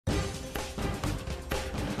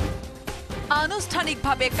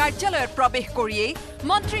আনুষ্ঠানিকভাৱে কাৰ্যালয়ত প্ৰৱেশ কৰিয়েই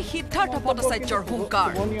মন্ত্ৰী সিদ্ধাৰ্থ ভট্টাচাৰ্যৰ হুংকাৰ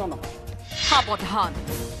সাৱধান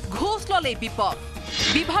ঘোষ ললেই বিপদ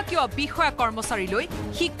বিভাগীয় বিষয়া কৰ্মচাৰীলৈ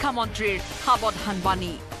শিক্ষামন্ত্ৰীৰ সাৱধান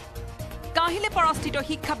বাণী কাহিলে পৰাস্থিত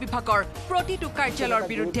শিক্ষা বিভাগৰ প্ৰতিটো কাৰ্যালয়ৰ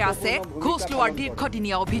বিৰুদ্ধে আছে ঘোষ লোৱাৰ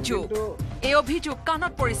দীৰ্ঘদিনীয়া অভিযোগ এই অভিযোগ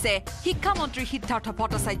কাণত পৰিছে শিক্ষামন্ত্ৰী সিদ্ধাৰ্থ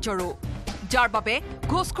ভট্টাচাৰ্যৰো যাৰ বাবে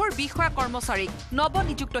ঘোষখোৰ বিষয়া কৰ্মচাৰীক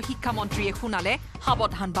নৱনিযুক্ত শিক্ষামন্ত্ৰীয়ে শুনালে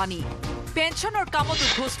সাৱধান বাণী পেঞ্চনৰ কামতো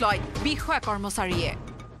ঘোষ লয় বিষয়া কৰ্মচাৰীয়ে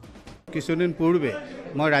কিছুদিন পূৰ্বে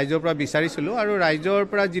মই ৰাইজৰ পৰা বিচাৰিছিলোঁ আৰু ৰাইজৰ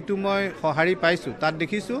পৰা যিটো মই সঁহাৰি পাইছোঁ তাত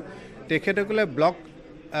দেখিছোঁ তেখেতসকলে ব্লক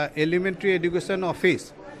এলিমেণ্টাৰী এডুকেশ্যন অফিচ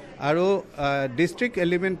আৰু ডিষ্ট্ৰিক্ট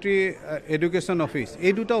এলিমেণ্টাৰী এডুকেশ্যন অফিচ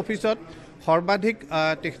এই দুটা অফিচত সৰ্বাধিক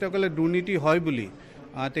তেখেতসকলে দুৰ্নীতি হয় বুলি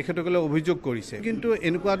তেখেতসকলে অভিযোগ কৰিছে কিন্তু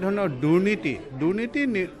এনেকুৱা ধৰণৰ দুৰ্নীতি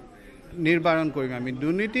নিৰ্বাৰণ কৰিম আমি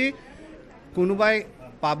দুৰ্নীতি কোনোবাই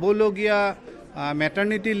পাবলগীয়া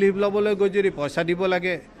মেটাৰনিটি লিভ ল'বলৈ গৈ যদি পইচা দিব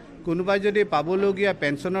লাগে কোনোবাই যদি পাবলগীয়া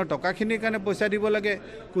পেঞ্চনৰ টকাখিনিৰ কাৰণে পইচা দিব লাগে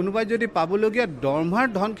কোনোবাই যদি পাবলগীয়া দৰমহাৰ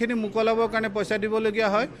ধনখিনি মোকলাবৰ কাৰণে পইচা দিবলগীয়া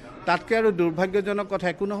হয় তাতকৈ আৰু দুৰ্ভাগ্যজনক কথা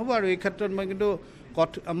একো নহ'ব আৰু এই ক্ষেত্ৰত মই কিন্তু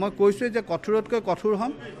মই কৈছোঁ যে কঠোৰতকৈ কঠোৰ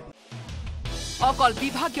হ'ম অকল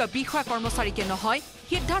বিভাগীয় বিষয়া কৰ্মচাৰীকে নহয়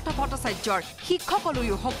সিদ্ধাৰ্থ ভট্টাচাৰ্যৰ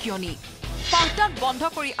শিক্ষকলৈও সকিয়নি পাঠদান বন্ধ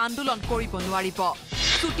কৰি আন্দোলন কৰিব নোৱাৰিব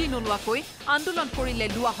ছুটি নোলোৱাকৈ আন্দোলন কৰিলে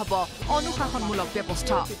লোৱা হ'ব অনুশাসনমূলক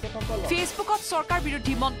ব্যৱস্থা ফেচবুকত চৰকাৰ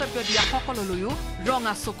বিৰোধী মন্তব্য দিয়া সকলোলৈও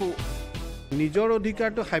ৰঙা চকু নিজৰ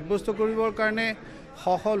অধিকাৰটো সাব্যস্ত কৰিবৰ কাৰণে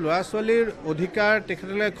সহ ল'ৰা ছোৱালীৰ অধিকাৰ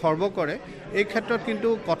তেখেতসকলে খৰ্ব কৰে এই ক্ষেত্ৰত কিন্তু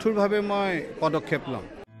কঠোৰভাৱে মই পদক্ষেপ ল'ম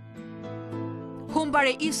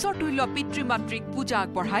সোমবাৰে ঈশ্বৰতুল্য পিতৃ মাতৃক পূজা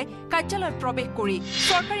আগবঢ়াই কাৰ্যালয়ত প্ৰৱেশ কৰি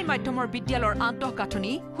চৰকাৰী মাধ্যমৰ বিদ্যালয়ৰ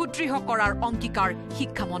আন্তঃগাঁথনি সুদৃঢ় কৰাৰ অংগীকাৰ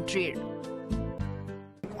শিক্ষামন্ত্ৰীৰ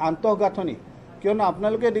আন্তঃগাঁথনি কিয়নো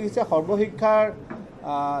আপোনালোকে দেখিছে সৰ্বশিক্ষাৰ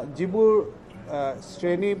যিবোৰ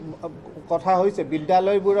শ্ৰেণী কথা হৈছে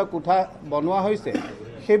বিদ্যালয়বোৰৰ কোঠা বনোৱা হৈছে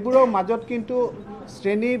সেইবোৰৰ মাজত কিন্তু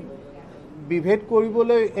শ্ৰেণী বিভেদ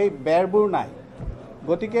কৰিবলৈ এই বেৰবোৰ নাই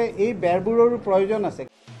গতিকে এই বেৰবোৰৰো প্ৰয়োজন আছে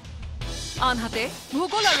আনহাতে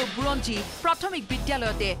ভূগোল আৰু বুৰঞ্জী প্ৰাথমিক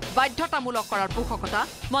বিদ্যালয়তে বাধ্যতামূলক কৰাৰ পোষকতা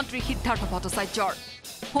মন্ত্ৰী সিদ্ধাৰ্থ ভট্টাচাৰ্যৰ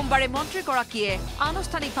সোমবাৰে মন্ত্ৰীগৰাকীয়ে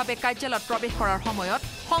আনুষ্ঠানিকভাৱে কাৰ্যালয়ত প্ৰৱেশ কৰাৰ সময়ত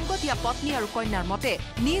সংগ দিয়া পত্নী আৰু কন্যাৰ মতে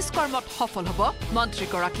নিজ কৰ্মত সফল হ'ব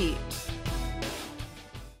মন্ত্ৰীগৰাকী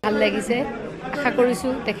ভাল লাগিছে আশা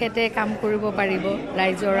কৰিছোঁ তেখেতে কাম কৰিব পাৰিব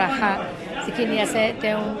ৰাইজৰ আশা যিখিনি আছে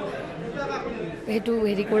তেওঁ সেইটো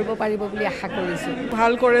কৰিব পাৰিব বুলি আশা কৰিছোঁ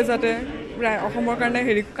ভাল কৰে যাতে অসমৰ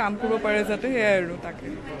কাৰণে কাম কৰিব পাৰে যাতে সেয়াই আৰু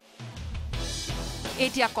তাকে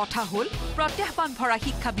এতিয়া কথা হ'ল প্ৰত্যাহ্বান ভৰা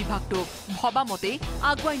শিক্ষা বিভাগটোক ভবামতেই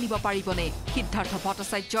আগুৱাই নিব পাৰিবনে সিদ্ধাৰ্থ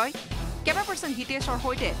ভট্টাচাৰ্যই কেমেৰা পাৰ্চন গীতেশৰ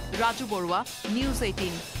সৈতে Raju Barua news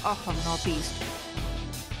 18 Assam north east